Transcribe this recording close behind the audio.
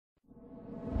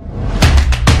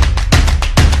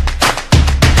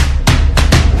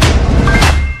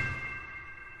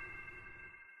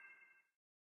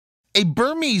A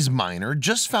Burmese miner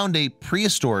just found a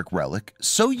prehistoric relic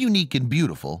so unique and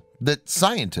beautiful that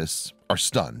scientists are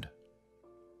stunned.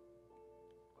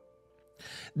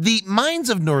 The mines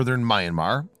of northern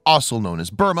Myanmar, also known as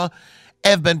Burma,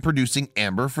 have been producing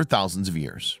amber for thousands of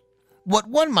years. What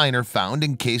one miner found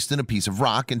encased in a piece of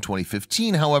rock in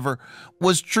 2015, however,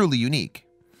 was truly unique.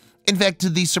 In fact, to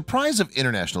the surprise of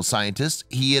international scientists,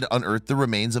 he had unearthed the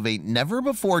remains of a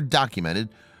never-before-documented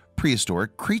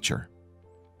prehistoric creature.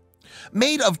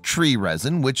 Made of tree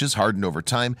resin, which is hardened over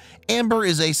time, amber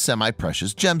is a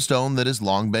semi-precious gemstone that has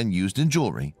long been used in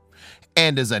jewelry.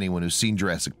 And as anyone who's seen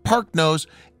Jurassic Park knows,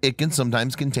 it can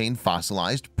sometimes contain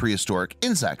fossilized prehistoric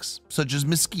insects, such as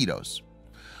mosquitoes.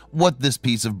 What this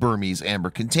piece of Burmese amber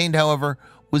contained, however,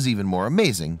 was even more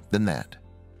amazing than that.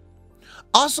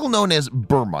 Also known as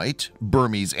Burmite,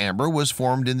 Burmese amber was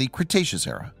formed in the Cretaceous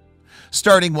era.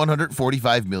 Starting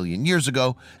 145 million years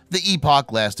ago, the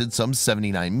epoch lasted some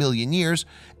 79 million years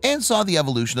and saw the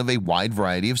evolution of a wide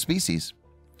variety of species.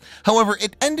 However,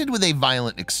 it ended with a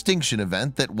violent extinction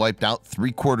event that wiped out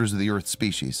 3/4 of the Earth's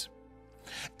species.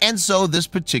 And so this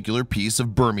particular piece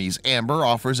of Burmese amber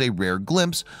offers a rare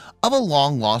glimpse of a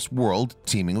long-lost world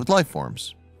teeming with life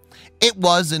forms. It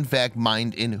was in fact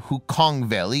mined in Hukong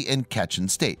Valley in Kachin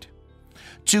State.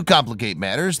 To complicate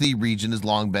matters, the region has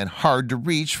long been hard to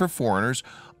reach for foreigners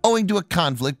owing to a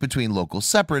conflict between local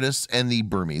separatists and the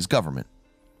Burmese government.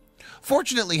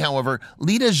 Fortunately, however,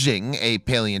 Lida Jing, a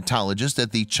paleontologist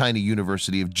at the China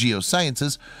University of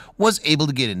Geosciences, was able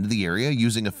to get into the area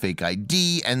using a fake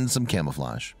ID and some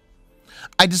camouflage.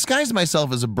 "I disguised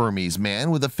myself as a Burmese man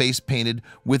with a face painted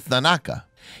with thanaka,"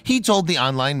 he told the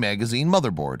online magazine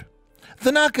Motherboard.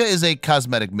 Thanaka is a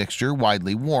cosmetic mixture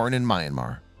widely worn in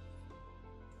Myanmar.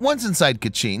 Once inside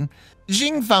Kachin,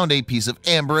 Jing found a piece of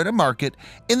amber at a market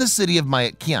in the city of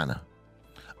Myitkyina.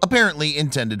 Apparently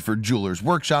intended for jeweler's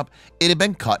workshop, it had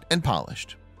been cut and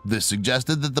polished. This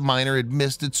suggested that the miner had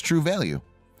missed its true value.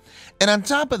 And on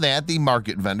top of that, the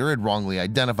market vendor had wrongly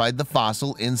identified the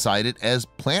fossil inside it as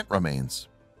plant remains.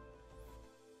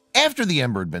 After the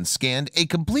amber had been scanned, a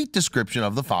complete description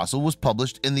of the fossil was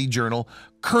published in the journal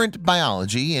Current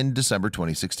Biology in December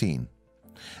 2016.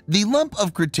 The lump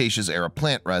of Cretaceous-era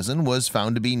plant resin was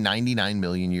found to be 99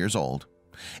 million years old,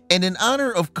 and in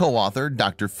honor of co-author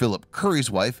Dr. Philip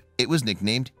Curry's wife, it was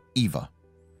nicknamed Eva.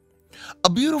 A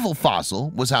beautiful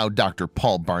fossil was how Dr.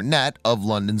 Paul Barnett of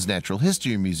London's Natural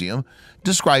History Museum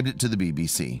described it to the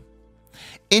BBC.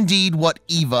 Indeed, what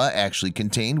Eva actually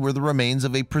contained were the remains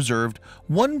of a preserved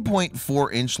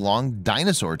 1.4-inch long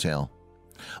dinosaur tail.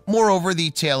 Moreover,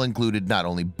 the tail included not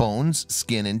only bones,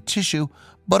 skin, and tissue,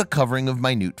 but a covering of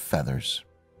minute feathers.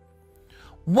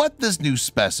 What this new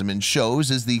specimen shows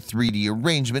is the 3D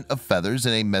arrangement of feathers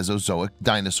in a Mesozoic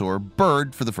dinosaur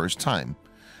bird for the first time,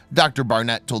 Dr.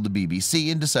 Barnett told the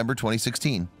BBC in December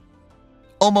 2016.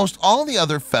 Almost all the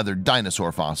other feathered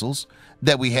dinosaur fossils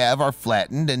that we have are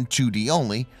flattened and 2D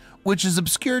only, which has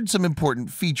obscured some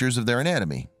important features of their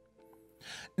anatomy.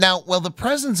 Now, while the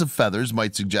presence of feathers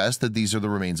might suggest that these are the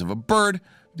remains of a bird,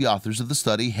 the authors of the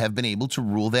study have been able to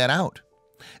rule that out.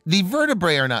 The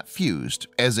vertebrae are not fused,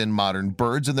 as in modern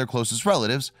birds and their closest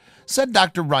relatives, said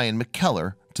Dr. Ryan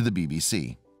McKellar to the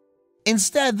BBC.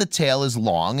 Instead, the tail is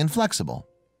long and flexible.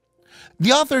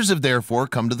 The authors have therefore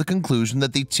come to the conclusion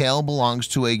that the tail belongs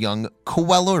to a young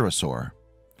Coelurosaur.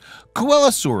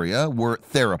 Coelurosauria were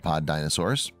theropod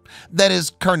dinosaurs, that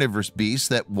is, carnivorous beasts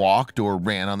that walked or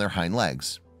ran on their hind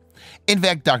legs. In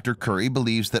fact, Dr. Curry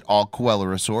believes that all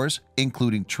Coelurosaurs,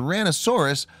 including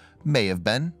Tyrannosaurus, may have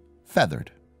been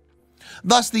feathered.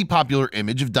 Thus, the popular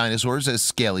image of dinosaurs as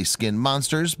scaly-skinned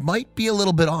monsters might be a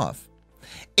little bit off.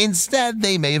 Instead,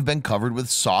 they may have been covered with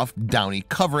soft, downy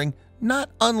covering, not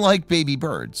unlike baby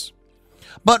birds.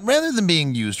 But rather than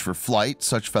being used for flight,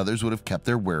 such feathers would have kept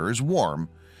their wearers warm,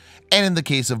 and in the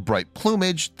case of bright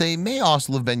plumage, they may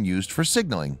also have been used for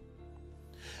signaling.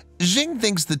 Jing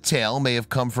thinks the tail may have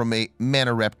come from a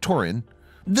Maniraptoran.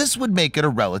 This would make it a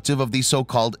relative of the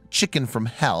so-called chicken from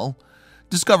hell.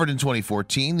 Discovered in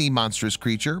 2014, the monstrous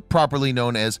creature, properly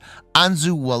known as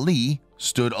Anzu Wali,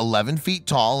 stood 11 feet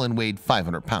tall and weighed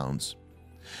 500 pounds.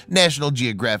 National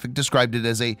Geographic described it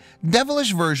as a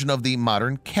devilish version of the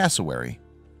modern cassowary.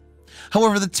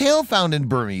 However, the tail found in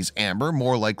Burmese amber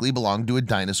more likely belonged to a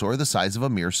dinosaur the size of a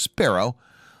mere sparrow.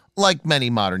 Like many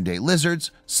modern-day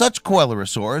lizards, such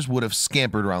coelurosaurs would have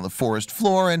scampered around the forest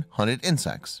floor and hunted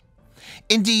insects.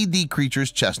 Indeed, the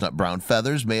creature's chestnut-brown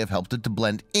feathers may have helped it to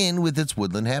blend in with its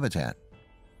woodland habitat.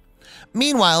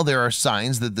 Meanwhile, there are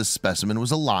signs that this specimen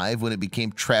was alive when it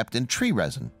became trapped in tree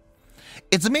resin.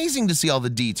 It's amazing to see all the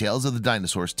details of the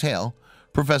dinosaur's tail,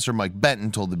 Professor Mike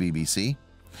Benton told the BBC.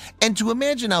 And to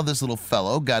imagine how this little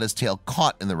fellow got his tail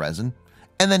caught in the resin,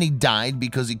 and then he died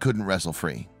because he couldn't wrestle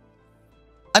free.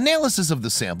 Analysis of the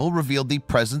sample revealed the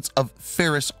presence of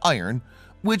ferrous iron,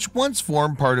 which once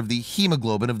formed part of the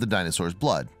hemoglobin of the dinosaur's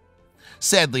blood.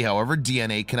 Sadly, however,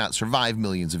 DNA cannot survive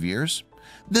millions of years.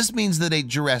 This means that a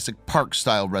Jurassic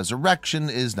Park-style resurrection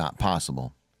is not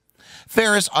possible.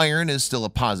 Ferrous iron is still a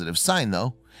positive sign,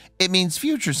 though. It means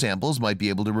future samples might be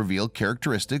able to reveal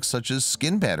characteristics such as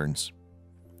skin patterns.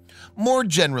 More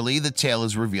generally, the tail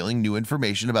is revealing new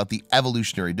information about the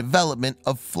evolutionary development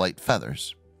of flight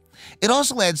feathers. It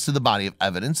also adds to the body of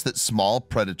evidence that small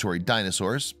predatory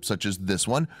dinosaurs, such as this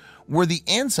one, were the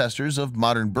ancestors of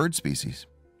modern bird species.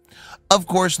 Of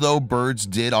course, though, birds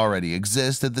did already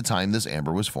exist at the time this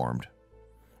amber was formed.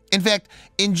 In fact,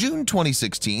 in June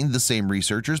 2016, the same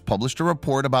researchers published a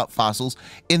report about fossils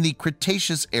in the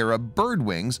Cretaceous-era bird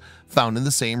wings found in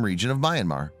the same region of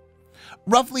Myanmar.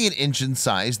 Roughly an inch in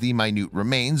size, the minute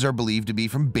remains are believed to be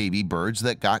from baby birds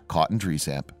that got caught in tree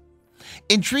sap.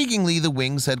 Intriguingly, the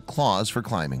wings had claws for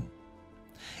climbing.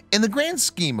 In the grand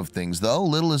scheme of things, though,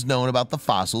 little is known about the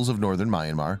fossils of northern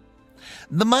Myanmar.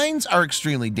 The mines are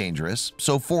extremely dangerous,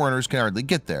 so foreigners can hardly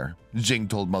get there, Jing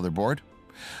told Motherboard.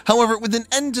 However, with an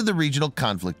end to the regional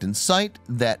conflict in sight,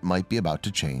 that might be about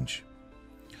to change.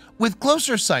 With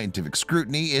closer scientific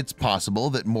scrutiny, it's possible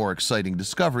that more exciting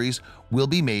discoveries will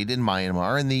be made in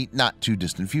Myanmar in the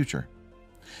not-too-distant future.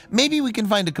 Maybe we can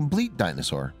find a complete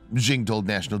dinosaur, Jing told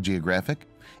National Geographic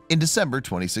in December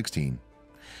 2016.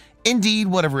 Indeed,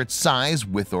 whatever its size,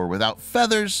 with or without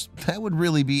feathers, that would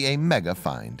really be a mega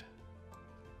find.